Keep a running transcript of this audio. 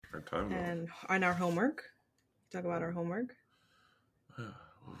Our time and on our homework. Talk about our homework.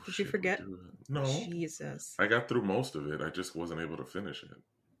 Did you forget? No. Jesus. I got through most of it. I just wasn't able to finish it.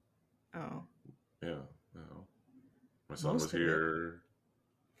 Oh. Yeah. No. My son was here.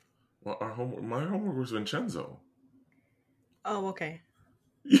 Well, my homework was Vincenzo. Oh, okay.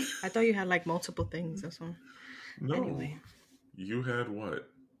 I thought you had like multiple things. That's one. No. Anyway. You had what?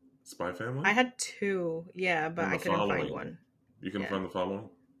 Spy Family? I had 2. Yeah, but I couldn't find one. You couldn't find the following?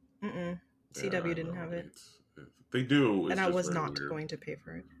 Mm-mm. CW didn't have it. They do. And I was not going to pay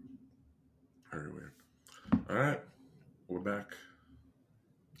for it. Very weird. All right. We're back.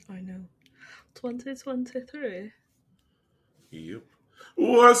 I know. 2023. Yep.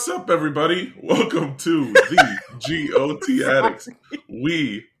 What's up, everybody? Welcome to the GOT Addicts.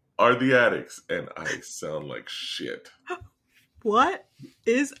 We are the addicts, and I sound like shit. What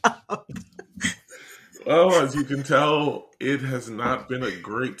is up? Well, as you can tell, it has not been a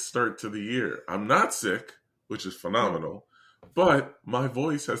great start to the year. I'm not sick, which is phenomenal, but my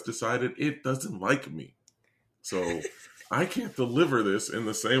voice has decided it doesn't like me. So I can't deliver this in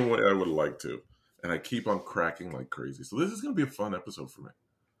the same way I would like to. And I keep on cracking like crazy. So this is going to be a fun episode for me.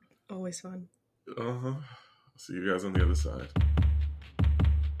 Always fun. Uh-huh. See you guys on the other side.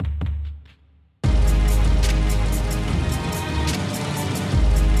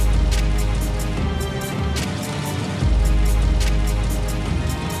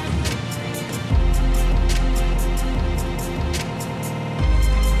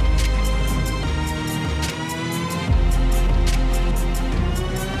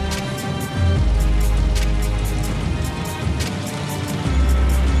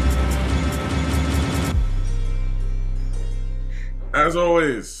 As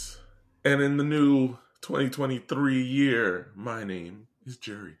always, and in the new 2023 year, my name is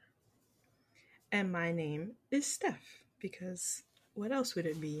Jerry. And my name is Steph, because what else would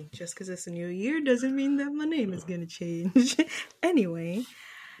it be? Just because it's a new year doesn't mean that my name is going to change. Anyway,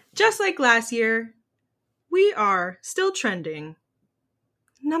 just like last year, we are still trending.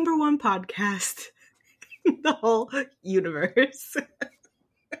 #1 podcast in the whole universe.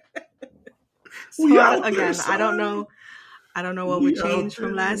 So again, I don't know what would change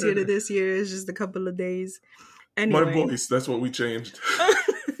from last year to this year. It's just a couple of days. Anyway. My voice, that's what we changed.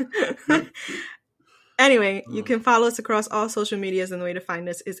 Anyway, you can follow us across all social medias, and the way to find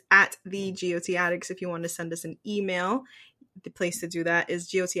us is at the GOT Addicts. If you want to send us an email, the place to do that is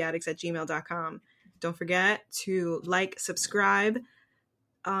gotaddicts@gmail.com. Don't forget to like, subscribe,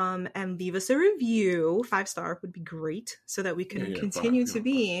 and leave us a review. 5-star would be great, so that we can continue to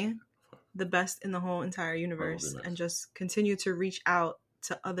be the best in the whole entire universe, and just continue to reach out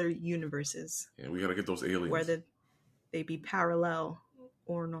to other universes. Yeah, we gotta get those aliens, whether they be parallel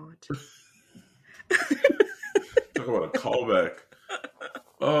or not. Talk about a callback.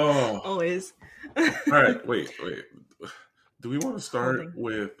 Oh, always. All right, wait. Do we want to start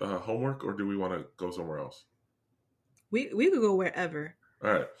with homework, or do we want to go somewhere else? We could go wherever.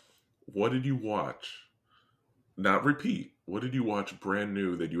 All right. What did you watch? Not repeat. What did you watch brand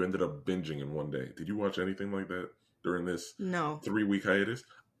new that you ended up binging in one day? Did you watch anything like that during this 3-week hiatus?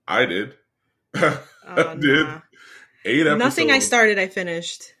 I did. I did. Nah. 8 episodes. Nothing I started, I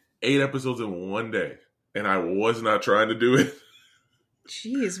finished. 8 episodes in one day. And I was not trying to do it.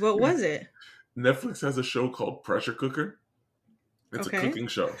 Jeez, what was it? Netflix has a show called Pressure Cooker. It's a cooking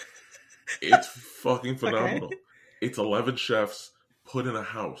show. It's fucking phenomenal. Okay. It's 11 chefs put in a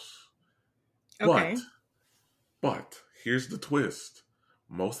house. Okay. But here's the twist.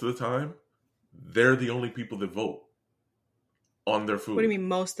 Most of the time, they're the only people that vote on their food. What do you mean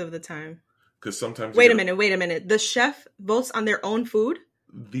most of the time? Because sometimes... Wait a minute. The chef votes on their own food?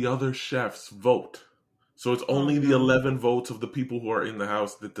 The other chefs vote. So it's only the 11 votes of the people who are in the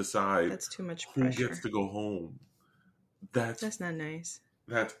house that decide that's too much pressure. Who gets to go home. That's not nice.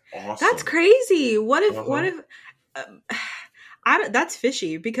 That's awesome. That's crazy. What if that's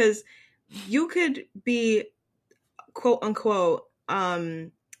fishy, because you could be quote unquote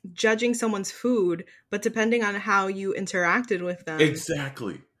judging someone's food, but depending on how you interacted with them.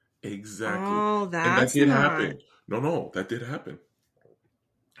 Exactly. Oh, that did happen. No, that did happen.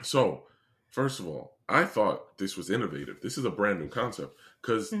 So, first of all, I thought this was innovative. This is a brand new concept,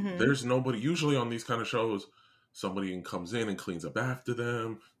 because there's nobody, usually on these kind of shows, somebody comes in and cleans up after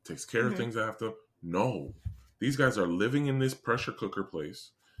them, takes care of things after them. No, these guys are living in this pressure cooker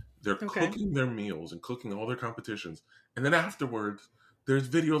place. They're cooking their meals and cooking all their competitions. And then afterwards, there's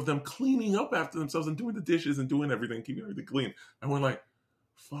video of them cleaning up after themselves and doing the dishes and doing everything, keeping everything clean. And we're like,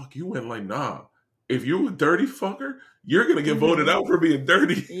 fuck, you went like, nah. If you're a dirty fucker, you're going to get voted out for being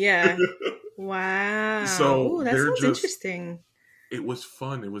dirty. Yeah. Wow. So that sounds interesting. it was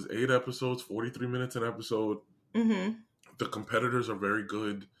fun. It was 8 episodes, 43 minutes an episode. Mm-hmm. The competitors are very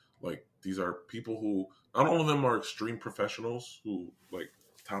good. Like, these are people who, not all of them are extreme professionals who, like,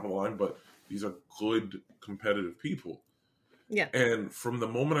 top of the line, but these are good competitive people. Yeah. And from the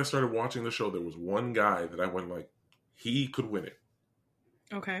moment I started watching the show, there was one guy that I went like, he could win it.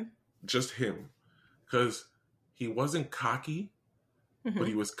 Okay. Just him. Because he wasn't cocky, but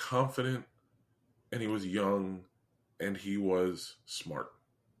he was confident, and he was young, and he was smart.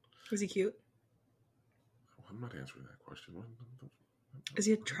 Was he cute? I'm not answering that question. Is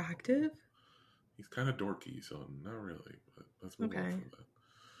he attractive? He's kind of dorky, so not really. But let's move on from that.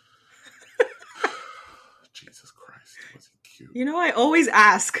 Jesus Christ, was he cute? You know, I always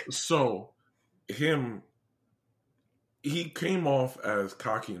ask. So, he came off as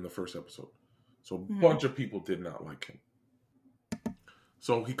cocky in the first episode. So, a bunch of people did not like him.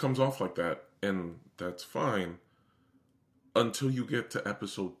 So, he comes off like that, and that's fine until you get to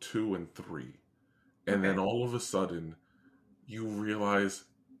episode 2 and 3. And then all of a sudden, you realize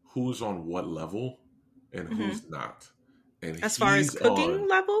who's on what level and who's not. And as far as cooking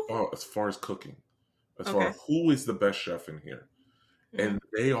level? Oh, as far as cooking. As far as who is the best chef in here. And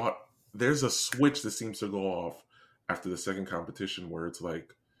there's a switch that seems to go off after the second competition where it's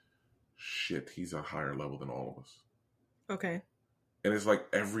like, shit, he's a higher level than all of us. Okay. And it's like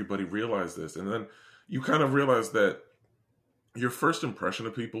everybody realized this. And then you kind of realize that your first impression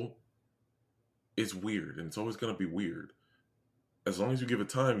of people is weird. And it's always going to be weird. As long as you give it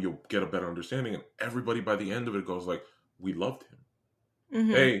time, you'll get a better understanding. And everybody by the end of it goes like, we loved him.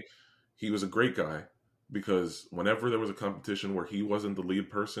 Hey, he was a great guy. Because whenever there was a competition where he wasn't the lead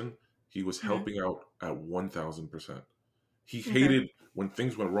person, he was helping out at 1,000%. He hated when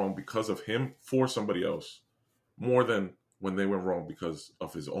things went wrong because of him for somebody else more than when they went wrong because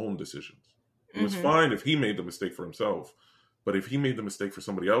of his own decisions. It was fine if he made the mistake for himself, but if he made the mistake for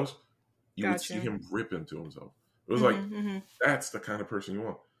somebody else, you would see him rip into himself. It was like, that's the kind of person you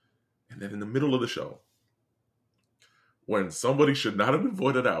want. And then in the middle of the show, when somebody should not have been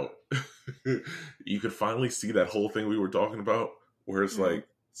voted out, you could finally see that whole thing we were talking about, where it's like,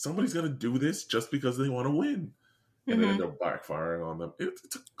 somebody's going to do this just because they want to win. And then they're backfiring on them.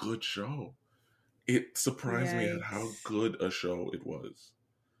 It's a good show. It surprised me at how good a show it was.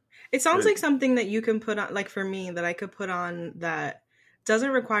 It sounds like something that you can put on, like for me, that I could put on that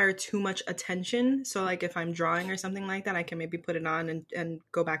doesn't require too much attention. So like if I'm drawing or something like that, I can maybe put it on and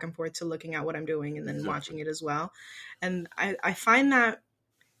go back and forth to looking at what I'm doing and then watching it as well. And I find that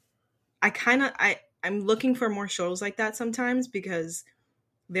I'm looking for more shows like that sometimes because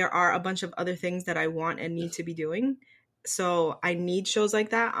there are a bunch of other things that I want and need to be doing. So I need shows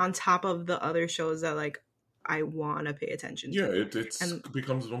like that on top of the other shows that like I want to pay attention to. Yeah, it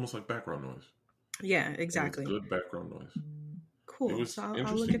becomes almost like background noise. Yeah, exactly. Good background noise. Cool. It was so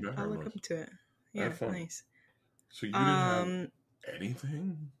I'll look into it. Yeah, nice. So you didn't have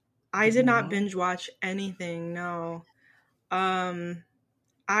anything? I did not binge watch anything. No. You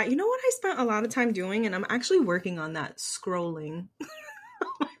know what I spent a lot of time doing, and I'm actually working on that, scrolling.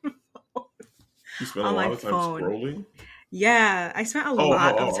 You spent a lot of time scrolling? Yeah, I spent a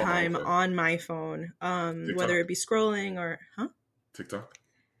lot of time on my phone. Whether it be scrolling or TikTok.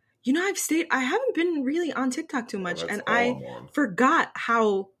 You know, I haven't been really on TikTok too much, and I forgot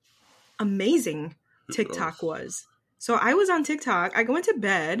how amazing TikTok was. So I was on TikTok. I went to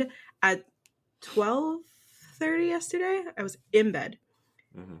bed at 12:30 yesterday. I was in bed.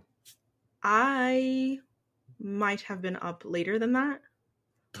 I might have been up later than that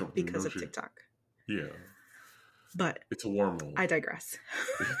because of TikTok. Yeah. But it's a wormhole. I digress.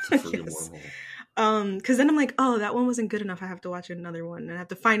 It's a freaking wormhole. Because then I'm like, oh, that one wasn't good enough. I have to watch another one, and I have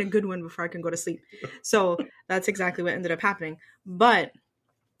to find a good one before I can go to sleep. So that's exactly what ended up happening. But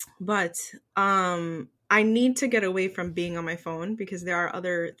I need to get away from being on my phone because there are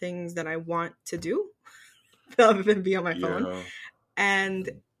other things that I want to do other than be on my phone. And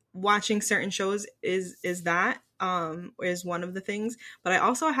watching certain shows is one of the things. But I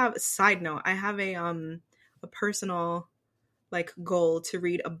also have a side note. I have a personal like goal to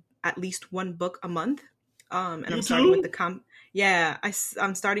read at least one book a month. And I'm starting with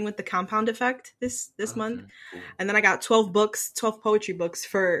I'm starting with The Compound Effect this month. Cool. And then I got 12 poetry books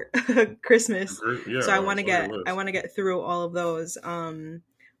for Christmas. Yeah, so I want to get through all of those.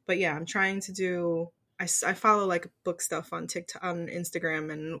 But yeah, I'm trying to do, I follow like book stuff on TikTok, on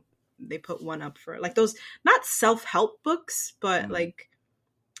Instagram, and they put one up for like those, not self-help books, but like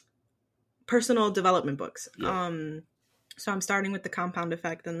personal development books. Yeah. So I'm starting with The Compound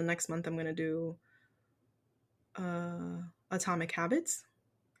Effect, and the next month I'm going to do Atomic Habits.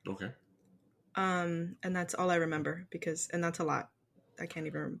 Okay. And that's all I remember and that's a lot. I can't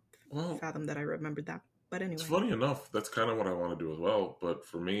even Well, fathom that I remembered that. But anyway. it's funny enough. That's kind of what I want to do as well. But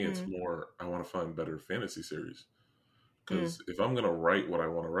for me, it's more, I want to find better fantasy series. Because if I'm going to write what I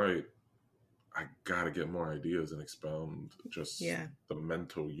want to write, I got to get more ideas and expound just the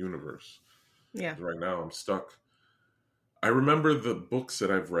mental universe. Yeah. Right now, I'm stuck. I remember the books that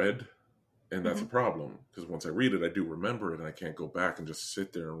I've read, and that's a problem. Because once I read it, I do remember it, and I can't go back and just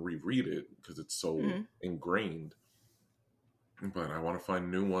sit there and reread it because it's so ingrained. But I want to find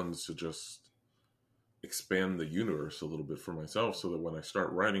new ones to just expand the universe a little bit for myself so that when I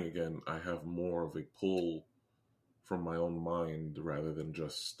start writing again, I have more of a pull from my own mind rather than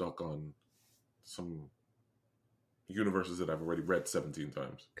just stuck on some universes that I've already read 17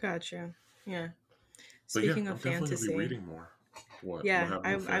 times. Gotcha. Yeah. Speaking of fantasy, be reading more. What? Yeah,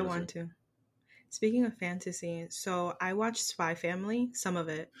 I want to. Speaking of fantasy, so I watched Spy Family, some of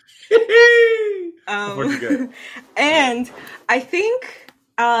it. What'd you get? And I think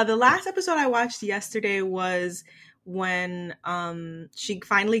the last episode I watched yesterday was when she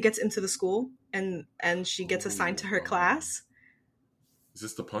finally gets into the school and she gets assigned to her class. Is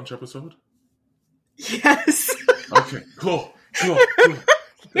this the Punch episode? Yes. Okay, cool. Yes.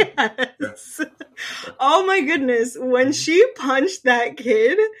 Yeah. Oh my goodness. When she punched that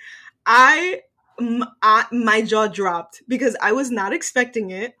kid, my jaw dropped because I was not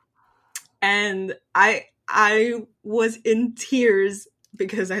expecting it. And I was in tears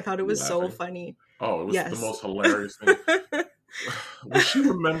because I thought it was so funny. Oh, it was the most hilarious thing. Was she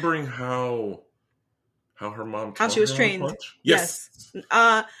remembering how her mom how she was trained? Punch? Yes.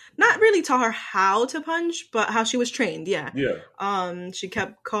 Not really taught her how to punch, but how she was trained. Yeah. She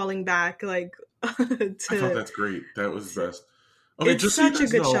kept calling back like. I thought that's great. That was best. Okay, it's such a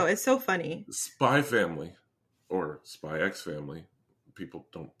good show. It's so funny. Spy Family or Spy X Family. People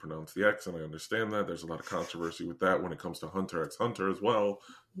don't pronounce the X, and I understand that. There's a lot of controversy with that when it comes to Hunter x Hunter as well.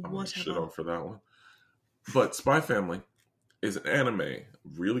 I'm going to shit on for that one. But Spy Family is an anime,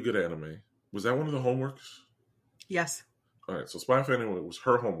 really good anime. Was that one of the homeworks? Yes. All right, so Spy Family was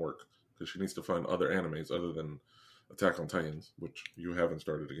her homework because she needs to find other animes other than Attack on Titans, which you haven't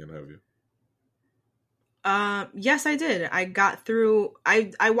started again, have you? Yes, I did. I got through.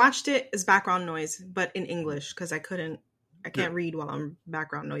 I watched it as background noise, but in English because I can't read while I'm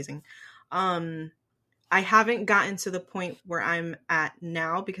background noising. I haven't gotten to the point where I'm at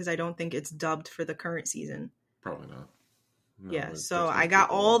now because I don't think it's dubbed for the current season. Probably not. No, yeah, so I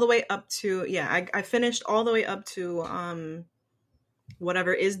got all the way up to I finished all the way up to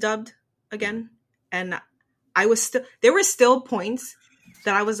whatever is dubbed again, and there were still points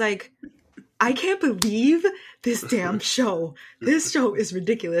that I was like, I can't believe this damn show. This show is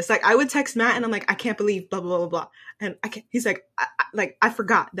ridiculous. Like, I would text Matt and I'm like, I can't believe blah, blah, blah, blah. And he's like, I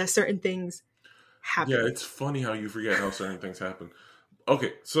forgot that certain things happen. Yeah, it's funny how you forget how certain things happen.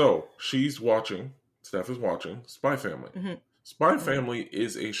 Okay, so Steph is watching Spy Family. Mm-hmm. Spy Family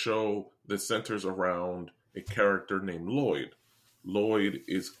is a show that centers around a character named Lloyd. Lloyd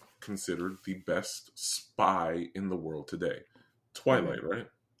is considered the best spy in the world today. Twilight, right?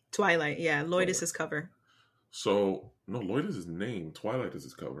 Twilight, yeah. Lloyd is his cover. So, no, Lloyd is his name. Twilight is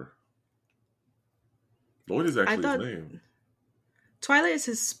his cover. Lloyd is actually his name. Twilight is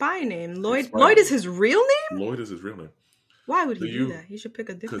his spy name. Lloyd is his real name? Lloyd is his real name. Why would he do that? He should pick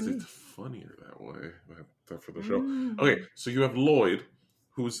a different name. Because it's funnier that way for the show. Okay, so you have Lloyd,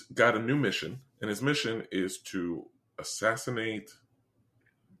 who's got a new mission, and his mission is to assassinate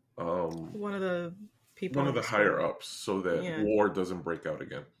one of the people, one of the higher ups, so that war doesn't break out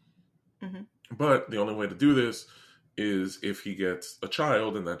again. Mm-hmm. But the only way to do this is if he gets a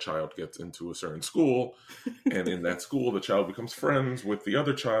child, and that child gets into a certain school, and in that school, the child becomes friends with the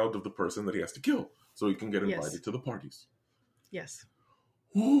other child of the person that he has to kill, so he can get invited to the parties. Yes.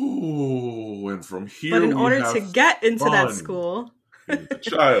 Ooh, and from here, but in order to get into that school, he needs a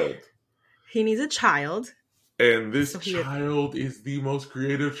child. He needs a child. And this child is the most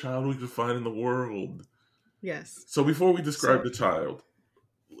creative child we could find in the world. Yes. So before we describe the child,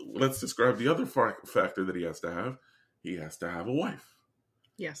 let's describe the other factor that he has to have. He has to have a wife.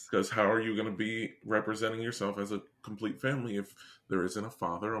 Yes. Because how are you going to be representing yourself as a complete family if there isn't a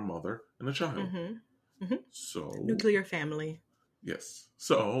father, a mother, and a child? Mm-hmm. Mm-hmm. So nuclear family. Yes.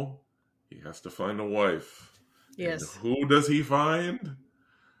 So he has to find a wife. Yes. And who does he find?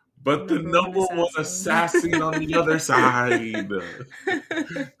 But the number one assassin on the other side.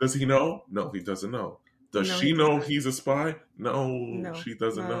 Does he know? No, he doesn't know. Does she know he's a spy? No, she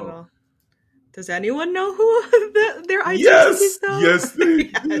doesn't know. Does anyone know who their identity is? Yes, they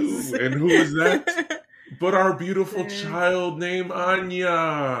do. And who is that? But our beautiful child named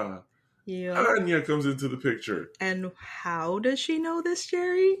Anya. Yep. Anya comes into the picture. And how does she know this,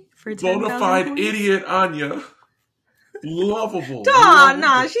 Jerry? For Bonafide idiot Anya. Lovable.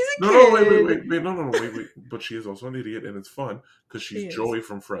 Nah, she's a kid. No, wait. But she is also an idiot, and it's fun because she's Joey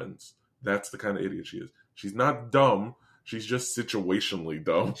from Friends. That's the kind of idiot she is. She's not dumb. She's just situationally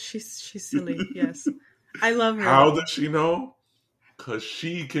dumb. She's silly, yes. I love her. How does she know? Because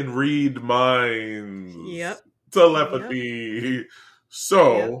she can read minds. Yep. Telepathy. Yep.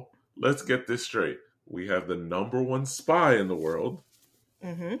 So, let's get this straight. We have the number one spy in the world,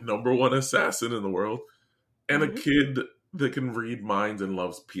 number one assassin in the world, and a kid that can read minds and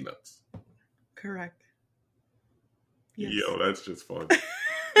loves peanuts. Correct. Yes. Yo, that's just fun.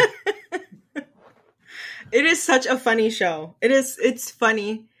 It is such a funny show. It's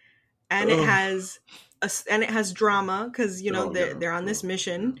funny, and it has drama because they're on this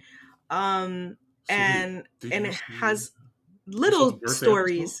mission, and it has little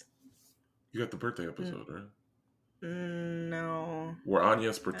stories. Episode? You got the birthday episode, right? No. Where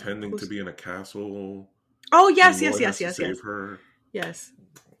Anya's pretending to be in a castle. Oh yes. Save her. Yes.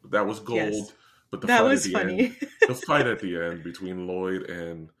 That was gold. Yes. But that was funny. The fight at the end between Lloyd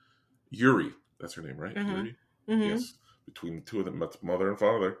and Yuri. That's her name, right? Yuri? Yes. Between the two of them, that's mother and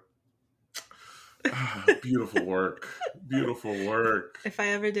father. Beautiful work. Beautiful work. If I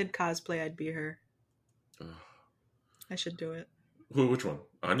ever did cosplay, I'd be her. I should do it. Which one?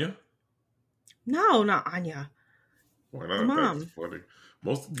 Anya? No, not Anya. Why not? Mom. That's funny.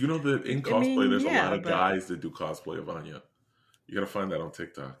 You know that in cosplay, there's a lot of guys that do cosplay of Anya. You gotta find that on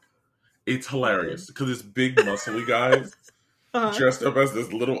TikTok. It's hilarious because it's big, muscly guys dressed up as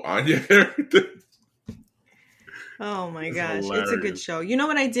this little Anya character. Oh my gosh, hilarious. It's a good show. You know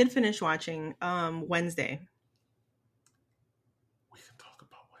what I did finish watching? Wednesday. We can talk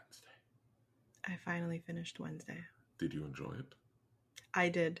about Wednesday. I finally finished Wednesday. Did you enjoy it? I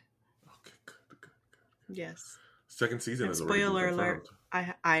did. Okay, good. Yes. Second season is already spoiler alert.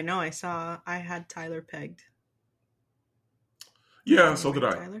 I know. I had Tyler pegged. Yeah, so did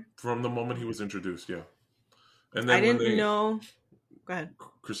I. Tyler? From the moment he was introduced, yeah. And then I didn't know. Go ahead.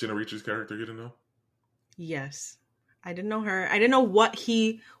 Christina Ricci's character, you didn't know? Yes. I didn't know her. I didn't know what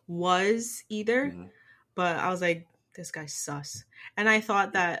he was either. But I was like, this guy's sus. And I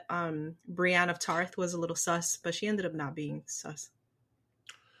thought that Brienne of Tarth was a little sus, but she ended up not being sus.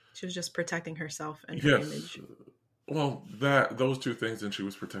 She was just protecting herself and her image. Well, those two things, and she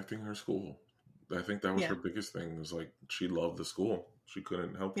was protecting her school. I think that was her biggest thing. Was like she loved the school. She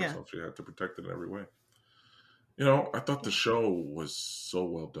couldn't help herself. She had to protect it in every way. You know, I thought the show was so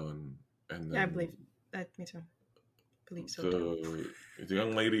well done. And then I believe that. Me too. Believe so. The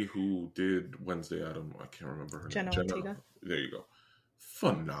young lady who did Wednesday Adam, I can't remember her name. Jenna Ortega. There you go.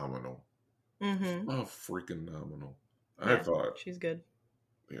 Phenomenal. Oh, freaking phenomenal. I thought she's good.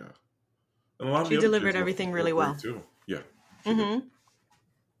 Yeah. And a lot she delivered everything really well. Too. Yeah. Yeah.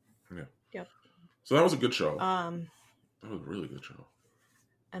 Yep. So that was a good show. That was a really good show.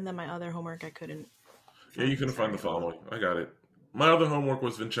 And then my other homework, I couldn't. Yeah, you couldn't find the following. I got it. My other homework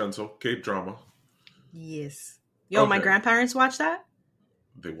was Vincenzo, K-drama. Yes. Yo, my grandparents watched that.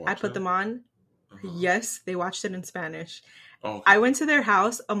 They watched I put them on. Yes, they watched it in Spanish. Oh, okay. I went to their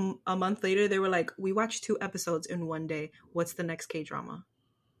house a month later. They were like, we watched 2 episodes in one day. What's the next K-drama?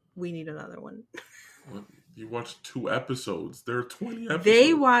 We need another one. What? You watched 2 episodes. There are 20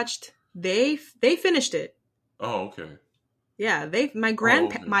 episodes. They finished it. Oh, okay. Yeah, my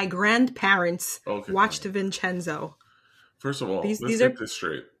grandparents watched Vincenzo. First of all, let's get this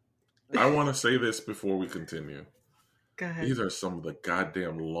straight. I want to say this before we continue. Go ahead. These are some of the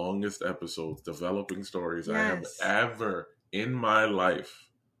goddamn longest episodes developing stories I have ever in my life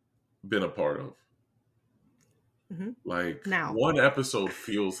been a part of. Like, one episode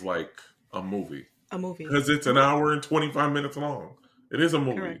feels like a movie. A movie. Because it's an hour and 25 minutes long. It is a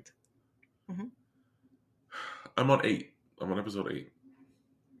movie. Correct. I'm on 8. I'm on episode 8.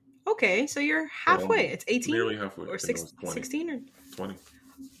 Okay, so you're halfway. It's 18? Nearly halfway. Or 16 or? 20.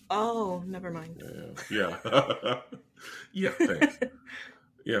 Oh, never mind. Yeah. Yeah, thanks.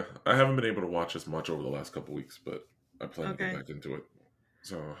 Yeah, I haven't been able to watch as much over the last couple weeks, but I plan to get back into it.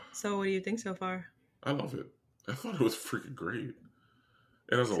 So what do you think so far? I love it. I thought it was freaking great.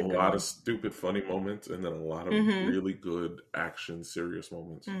 It has a lot of stupid, funny moments, and then a lot of really good action, serious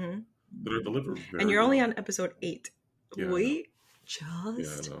moments that are delivered very And you're only well. on episode 8. Yeah, wait.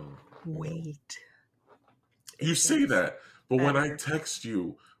 Just wait. You say that, but when I text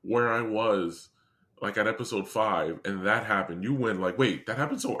you where I was, like at episode 5, and that happened, you went like, wait, that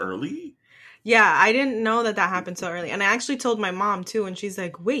happened so early? Yeah, I didn't know that happened so early. And I actually told my mom too, and she's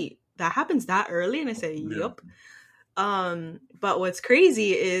like, wait, that happens that early? And I said, yup. But what's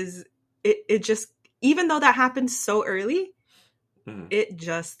crazy is it just, even though that happened so early, it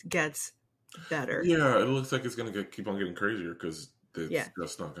just gets better. Yeah, it looks like it's going to keep on getting crazier because it's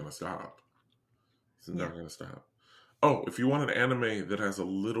just not going to stop. It's not going to stop. Oh, if you want an anime that has a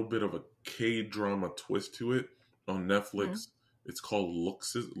little bit of a K-drama twist to it on Netflix, it's called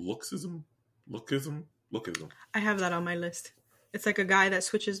Lookism. I have that on my list. It's like a guy that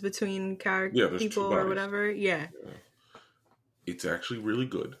switches between people or whatever. Yeah. It's actually really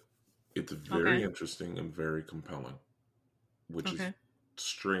good. It's very interesting and very compelling, which is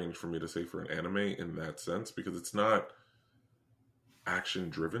strange for me to say for an anime in that sense because it's not action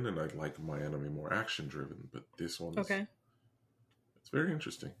driven, and I like my anime more action driven. But this one, it's very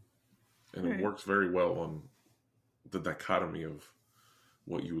interesting, and it works very well on the dichotomy of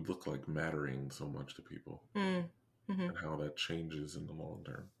what you would look like mattering so much to people, and how that changes in the long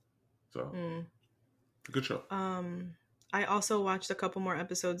term. So, good show. I also watched a couple more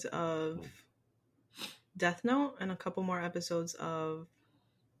episodes of Death Note and a couple more episodes of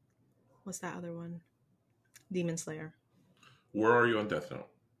what's that other one? Demon Slayer. Where are you on Death Note?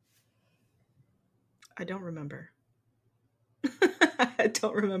 I don't remember. I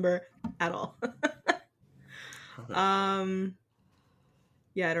don't remember at all.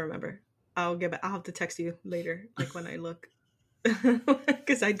 Yeah, I don't remember. I'll have to text you later, like when I look,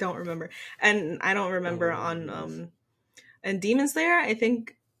 because I don't remember, and I don't remember and Demon Slayer. I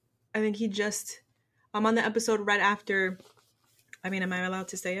think he just. I'm on the episode right after. I mean, am I allowed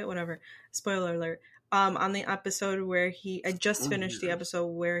to say it? Whatever. Spoiler alert. On the episode where I just finished the episode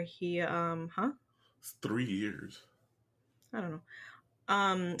where he, It's 3 years. I don't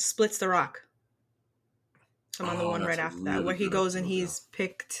know. Splits the rock. So I'm on the one right after that where he goes and he's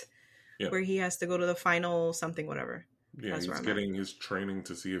picked, where he has to go to the final something, whatever. Yeah, he's getting his training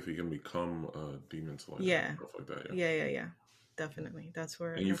to see if he can become a demon slayer. Yeah. Stuff like that. Yeah. Definitely. That's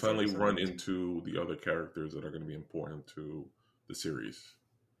where. And you finally run into the other characters that are going to be important to the series.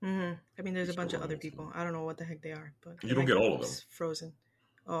 I mean, there's a bunch of other people. I don't know what the heck they are, but you don't get all of them. Frozen.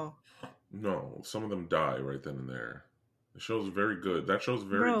 Oh. No, some of them die right then and there. The show's very good. That show's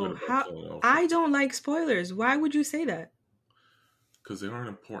very good. I don't like spoilers. Why would you say that? Because they aren't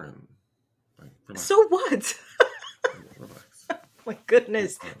important. So what? Relax. My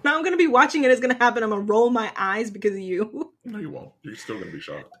goodness. Now I'm going to be watching it. It's going to happen. I'm going to roll my eyes because of you. No, you won't. You're still going to be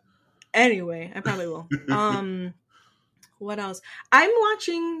shocked. Anyway, I probably will. What else? I'm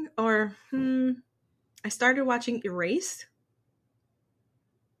watching, I started watching Erased.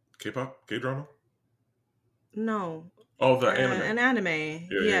 K-pop? K-drama? No. Oh, the anime. An anime.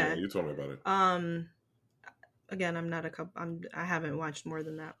 Yeah. You told me about it. Again, I haven't watched more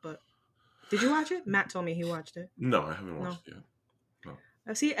than that, but did you watch it? Matt told me he watched it. No, I haven't watched it yet.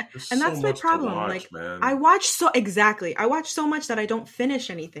 No. See, and that's my problem. I watch so much that I don't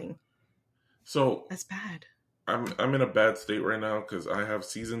finish anything. So that's bad. I'm in a bad state right now because I have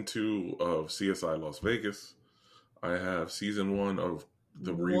season 2 of CSI Las Vegas. I have season 1 of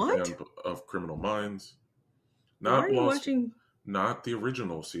the revamp of Criminal Minds. Not the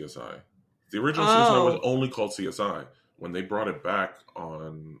original CSI. The original CSI was only called CSI. When they brought it back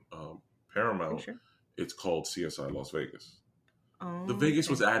on Paramount, it's called CSI Las Vegas. The Vegas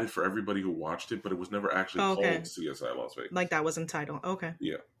was added for everybody who watched it, but it was never actually called CSI Las Vegas. Like that was in title. Okay.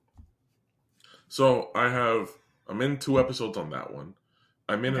 Yeah. So I'm in 2 episodes on that one.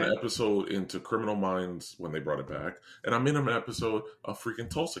 I'm in an episode into Criminal Minds when they brought it back. And I'm in an episode of freaking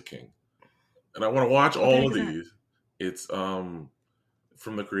Tulsa King. And I want to watch all of these. It's from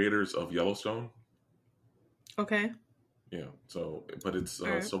the creators of Yellowstone. Okay. Yeah. So, but it's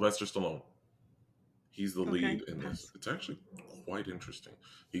Sylvester Stallone. He's the lead in this. It's actually quite interesting.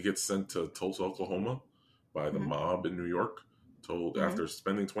 He gets sent to Tulsa, Oklahoma by the mob in New York. After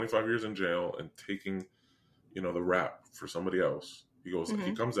spending 25 years in jail and taking, the rap for somebody else, he goes.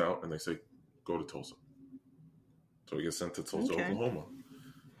 He comes out and they say, "Go to Tulsa." So he gets sent to Tulsa, Oklahoma,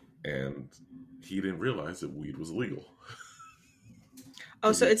 and he didn't realize that weed was illegal.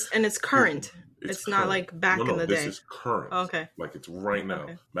 Oh, so it's current. It's not like back in the day. This is current. Okay. Like it's right now.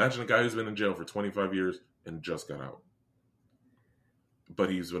 Okay. Imagine a guy who's been in jail for 25 years and just got out. But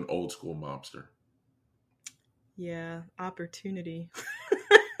he's an old school mobster. Yeah, opportunity.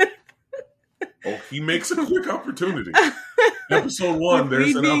 Oh, he makes a quick opportunity. Episode 1,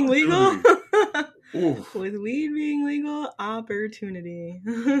 there's an opportunity. Legal? With weed being legal, opportunity.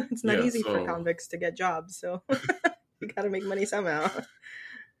 It's not easy for convicts to get jobs, so you got to make money somehow.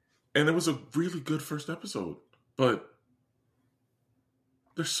 And it was a really good first episode, but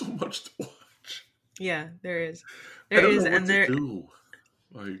there's so much to watch. Yeah, there is.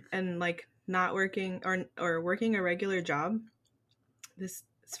 Not working or working a regular job. This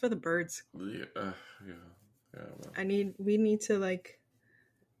It's for the birds. Yeah, We need to like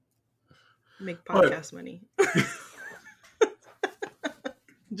make podcast money.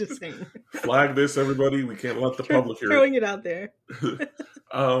 Just saying. Flag this, everybody. We can't let the public hear Throwing it out there.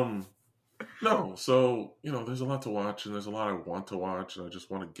 No, so there's a lot to watch, and there's a lot I want to watch, and I just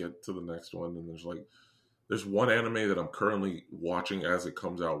want to get to the next one. And there's one anime that I'm currently watching as it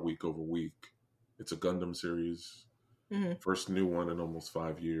comes out week over week. It's a Gundam series, first new one in almost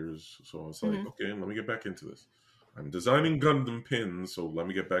 5 years. So I was like, okay, let me get back into this. I'm designing Gundam pins, so let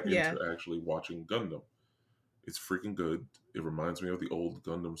me get back into actually watching Gundam. It's freaking good. It reminds me of the old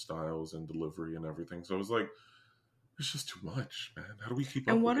Gundam styles and delivery and everything. So I was like, it's just too much, man. How do we keep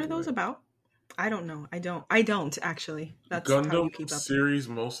up? And what are those about? I don't know. I don't actually. That's Gundam how you keep up. series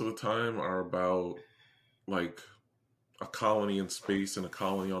most of the time are about like a colony in space and a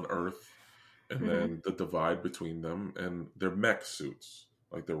colony on Earth, and then the divide between them. And they're mech suits,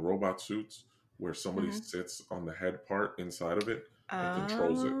 like they're robot suits, where somebody sits on the head part inside of it and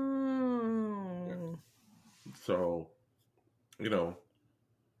controls it. Yeah. So,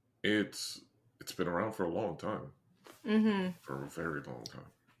 it's been around for a long time. For a very long time.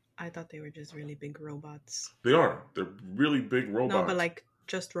 I thought they were just really big robots. They are. They're really big robots. No, but like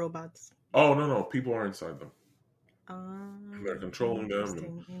just robots. Oh, no. People are inside them. And they're controlling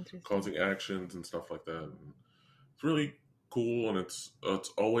them and causing actions and stuff like that. And it's really cool, and it's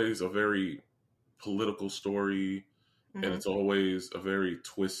always a very political story, and it's always a very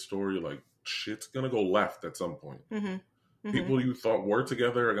twist story. Like, shit's gonna go left at some point. People you thought were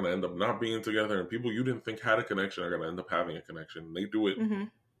together are gonna end up not being together, and people you didn't think had a connection are gonna end up having a connection. They do it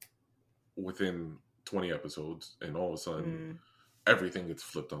within 20 episodes, and all of a sudden everything gets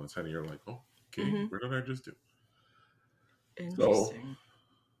flipped on its head, and you're like, oh, okay, what did I just do? Interesting.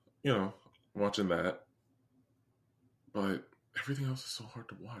 So, watching that. But everything else is so hard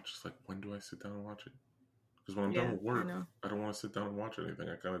to watch. It's like, when do I sit down and watch it? Because when I'm done with work, I don't want to sit down and watch anything.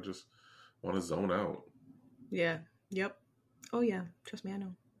 I kind of just want to zone out. Yeah. Yep. Oh yeah. Trust me, I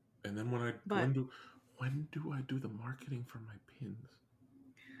know. And then when do I do the marketing for my pins?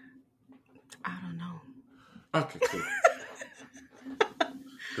 I don't know. Okay, cool.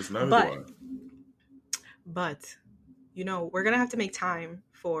 Because neither do I. But we're gonna have to make time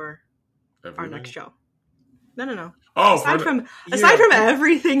for our next show. No. Oh, aside from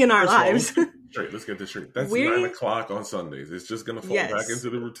everything in our lives. Straight. Let's get this straight. That's 9 o'clock on Sundays. It's just gonna fall back into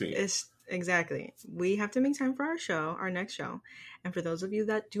the routine. Exactly. We have to make time for our next show. And for those of you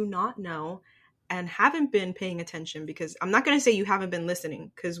that do not know and haven't been paying attention, because I'm not going to say you haven't been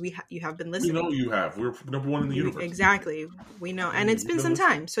listening, because you have been listening. We know you have. We're number one in the universe. Exactly. We know. And it's been some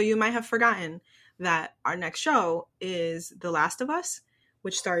time. So you might have forgotten that our next show is The Last of Us,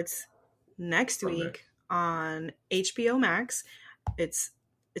 which starts next week on HBO Max. It's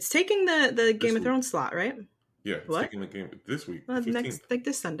taking the Game of Thrones slot, right? Yeah, it's taking the game this week. Next, like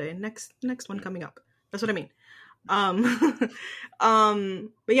this Sunday, next one coming up. That's what I mean. But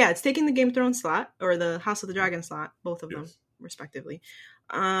yeah, it's taking the Game of Thrones slot or the House of the Dragon slot, both of them respectively.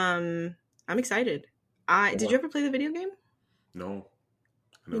 I'm excited. Did you ever play the video game? No,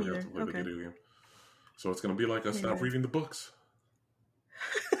 I never got to play the video game. So it's gonna be like us not reading the books.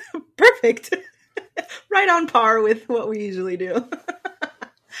 Perfect. Right on par with what we usually do.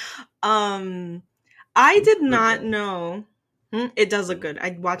 I did not know. It does look good.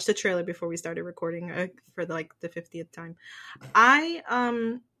 I watched the trailer before we started recording for the 50th time.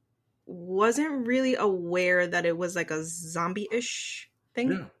 I wasn't really aware that it was like a zombie-ish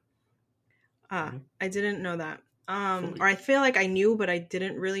thing. Yeah. I didn't know that. Or I feel like I knew, but I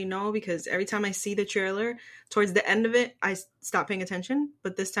didn't really know, because every time I see the trailer, towards the end of it, I stop paying attention.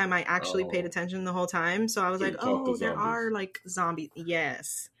 But this time I actually paid attention the whole time. So I was like, oh, there are like zombies.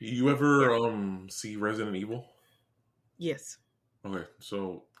 Yes. You ever see Resident Evil? Yes. Okay,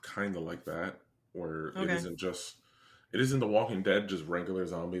 so kind of like that, where it isn't The Walking Dead, just regular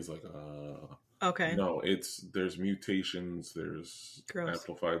zombies. Like, okay. No, there's mutations, there's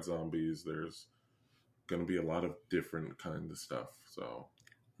amplified zombies, there's gonna be a lot of different kind of stuff. So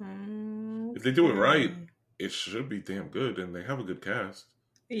if they do it right, it should be damn good, and they have a good cast.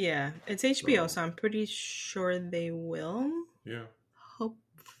 Yeah, it's HBO, so I'm pretty sure they will. Yeah.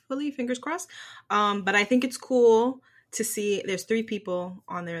 Hopefully, fingers crossed. But I think it's cool to see. There's 3 people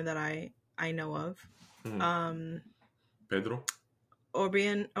on there that I know of. Pedro,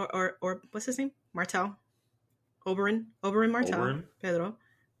 Oberyn, or what's his name? Martell. Oberyn Martell. Pedro.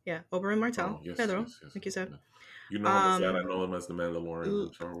 Yeah, Oberyn Martell. Yes, Pedro, yes. like you said. Yeah. You know him as that. I know him as the Mandalorian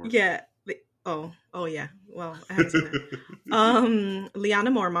in Star Wars. Yeah. Oh yeah. Well, I haven't seen that. Lyanna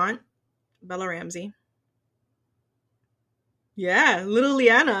Mormont, Bella Ramsey. Yeah, little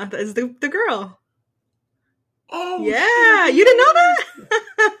Liana is the girl. Oh, yeah, shit. You didn't know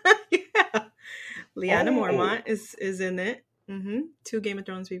that? Yeah, Liana Mormont is in it. 2 Game of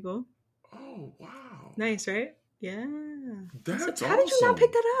Thrones people. Oh, wow. Nice, right? Yeah. That's How did you not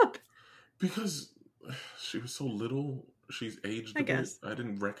pick that up? Because she was so little. She's aged a bit. I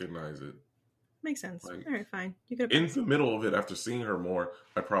didn't recognize it. Makes sense. All right, fine. You could in the middle of it, after seeing her more,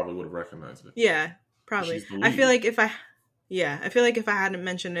 I probably would have recognized it. Yeah, probably. I feel like if I hadn't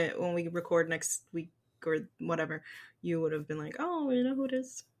mentioned it when we record next week or whatever, you would have been like, "Oh, you know who it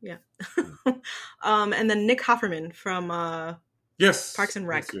is?" Yeah. And then Nick Offerman from Parks and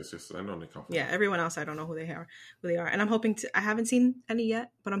Rec. Yes. I know Nick Offerman. Yeah, everyone else I don't know who they are, and I'm hoping to. I haven't seen any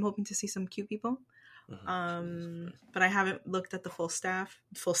yet, but I'm hoping to see some cute people. But I haven't looked at the full cast.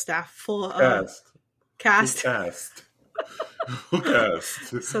 Full cast.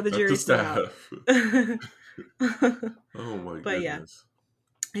 So the jury's still out. Oh my goodness. But yeah,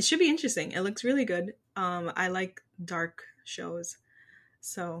 it should be interesting. It looks really good. I like dark shows.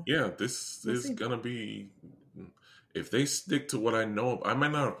 So yeah, this is gonna be, if they stick to what I know. I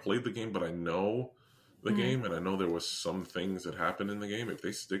might not have played the game, but I know the game, and I know there was some things that happened in the game. If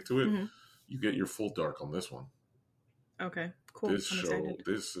they stick to it, you get your full dark on this one. Okay, cool. This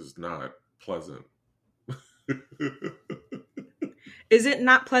is not pleasant. Is it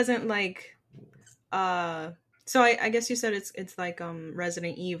not pleasant? Like, so I guess you said it's like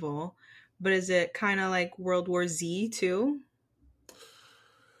Resident Evil, but is it kind of like World War Z too?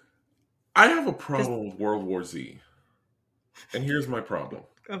 I have a problem with World War Z, and here's my problem.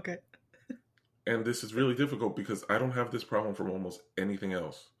 Okay. And this is really difficult because I don't have this problem from almost anything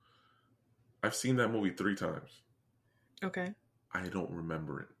else. I've seen that movie 3 times. Okay. I don't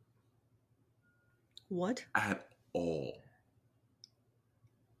remember it. What? At all.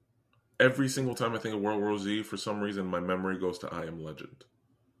 Every single time I think of World War Z, for some reason, my memory goes to I Am Legend.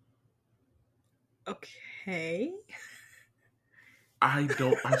 Okay.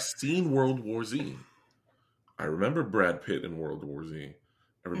 I've seen World War Z. I remember Brad Pitt in World War Z.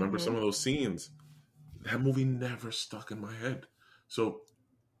 I remember some of those scenes. That movie never stuck in my head. So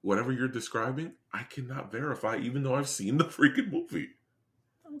whatever you're describing, I cannot verify, even though I've seen the freaking movie.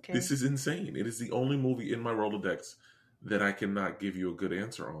 Okay. This is insane. It is the only movie in my Rolodex that I cannot give you a good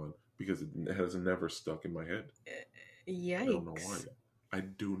answer on because it has never stuck in my head. Yikes. I don't know why. I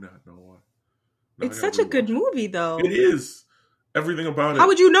do not know why. Now it's such a good movie, though. It is. Everything about it. How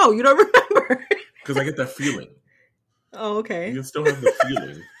would you know? You don't remember. Because I get that feeling. Oh, okay. You can still have the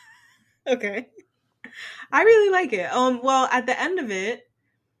feeling. Okay. I really like it. Well, at the end of it,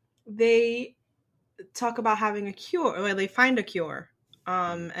 they talk about having a cure. Well, they find a cure.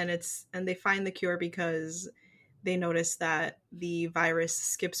 And they find the cure because they notice that the virus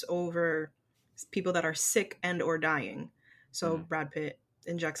skips over people that are sick and or dying. So Brad Pitt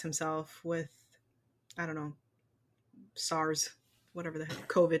injects himself with, I don't know, SARS, whatever the heck,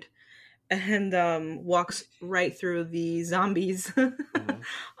 COVID, and walks right through the zombies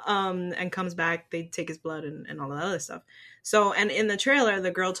and comes back. They take his blood and all that other stuff. So, and in the trailer, the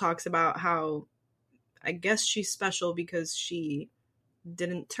girl talks about how I guess she's special because she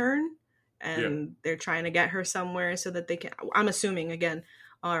didn't turn and they're trying to get her somewhere so that they can, I'm assuming again,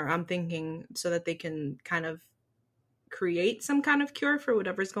 or I'm thinking so that they can kind of create some kind of cure for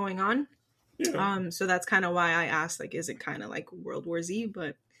whatever's going on. Yeah. So that's kind of why I asked, like, is it kind of like World War Z?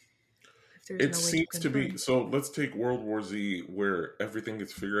 But if there's it seems to be. So let's take World War Z, where everything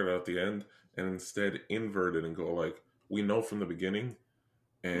gets figured out at the end, and instead invert it and go like, we know from the beginning.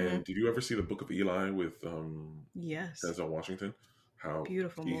 And did you ever see the Book of Eli with yes, Denzel Washington? How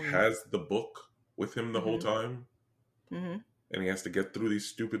beautiful he movie. has the book with him the whole time, and he has to get through these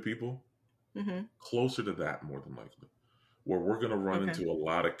stupid people. Closer to that, more than likely. Where we're going to run into a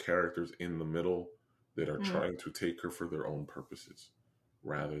lot of characters in the middle that are trying to take her for their own purposes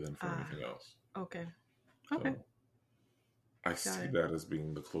rather than for anything else. Okay. So I see that as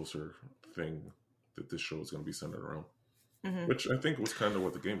being the closer thing that this show is going to be centered around, which I think was kind of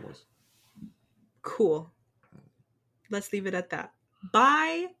what the game was. Cool. Let's leave it at that.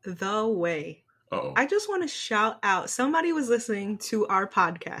 By the way, I just want to shout out. Somebody was listening to our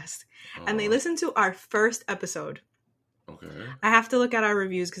podcast and they listened to our first episode. Okay. I have to look at our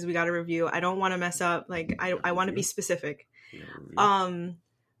reviews because we got a review. I don't want to mess up. Like, I want to be specific.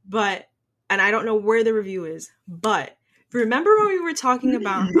 But, and I don't know where the review is, but remember when we were talking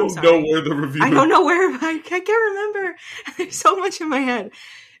about, you don't know where the review is. I don't know where, I can't remember. There's so much in my head.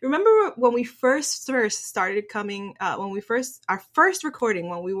 Remember when we first started coming, our first recording,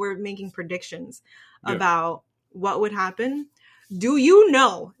 when we were making predictions about what would happen? Do you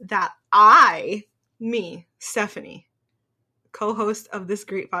know that Stephanie, co-host of this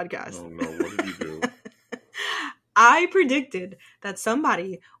great podcast. Oh no, what did you do? I predicted that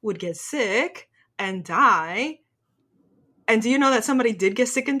somebody would get sick and die. And do you know that somebody did get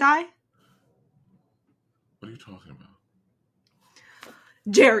sick and die? What are you talking about?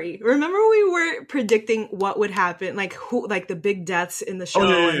 Jerry, remember we were predicting what would happen, like the big deaths in the show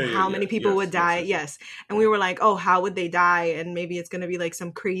and how many people would die? Yes. And we were like, oh, how would they die? And maybe it's going to be like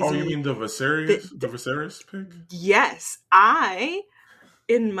some crazy... Oh, you mean the Viserys pick? Yes. I,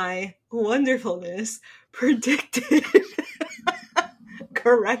 in my wonderfulness, predicted...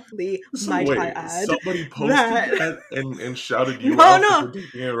 correctly, might I add. Somebody posted that and shouted you out for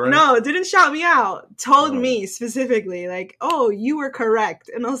predicting it, right? No, didn't shout me out. Told me specifically, like, oh, you were correct.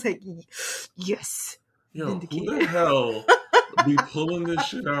 And I was like, yes. Yo, vindicated. Who the hell be pulling this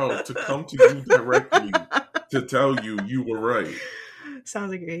shit out to come to you directly to tell you were right?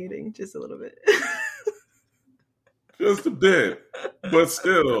 Sounds like you're hating just a little bit. Just a bit. But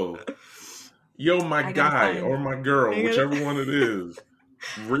still. Yo, my guy or my girl, whichever one it is.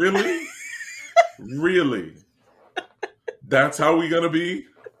 Really? Really? That's how we gonna be?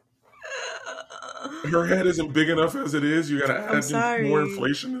 Her head isn't big enough as it is. You gotta add more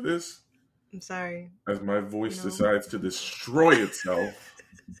inflation to this? I'm sorry. As my voice decides to destroy itself.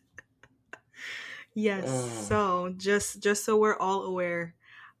 Yes. So just so we're all aware,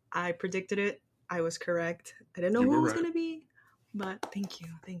 I predicted it. I was correct. I didn't know who it was gonna be, but thank you.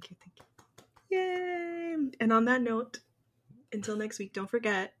 Yay! And on that note, until next week, don't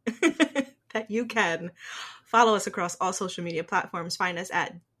forget that you can follow us across all social media platforms. Find us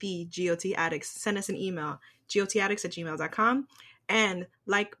at the GOT Addicts. Send us an email, gotaddicts@gmail.com. And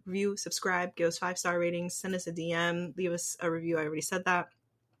like, review, subscribe, give us 5-star ratings, send us a DM, leave us a review. I already said that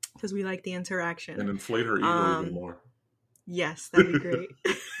because we like the interaction. And inflate her ego even more. Yes, that'd be great.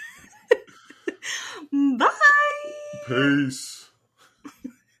 Bye! Peace.